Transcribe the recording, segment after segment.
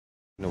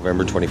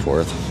November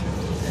 24th.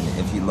 And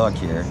if you look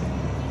here,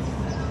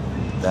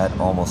 that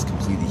almost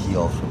completely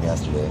healed from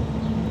yesterday.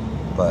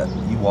 But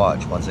you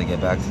watch once I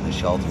get back to the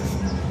shelter,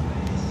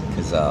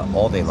 because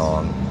all day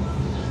long,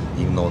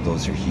 even though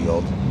those are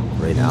healed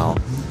right now,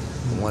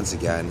 once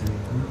again,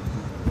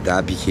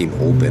 that became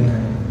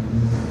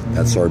open.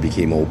 That soar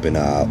became open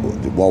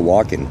while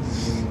walking.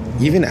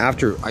 Even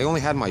after, I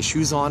only had my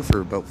shoes on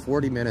for about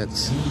 40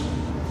 minutes,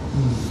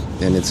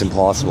 and it's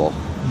impossible.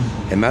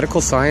 And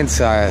medical science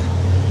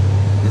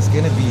is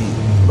gonna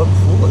look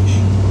foolish.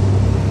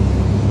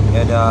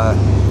 And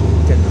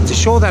to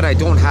show that I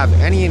don't have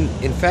any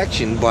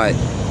infection, but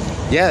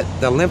yet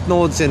the lymph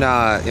nodes in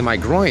my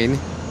groin,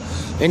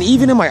 and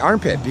even in my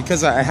armpit,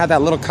 because I had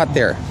that little cut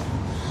there,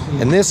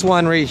 and this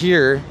one right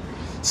here.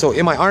 So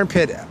in my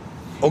armpit,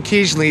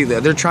 occasionally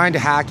they're trying to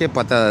hack it,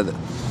 but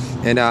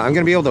I'm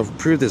gonna be able to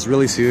prove this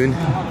really soon.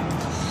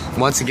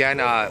 Once again,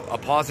 a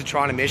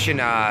positron emission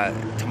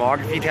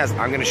tomography test.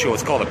 I'm gonna show,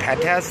 it's called a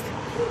PET test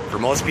for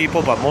most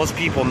people, but most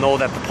people know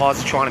that the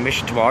positron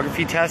emission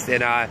tomography test,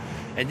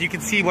 and you can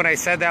see when I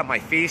said that, my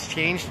face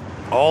changed,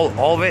 all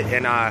of it,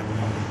 and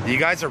you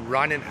guys are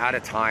running out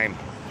of time.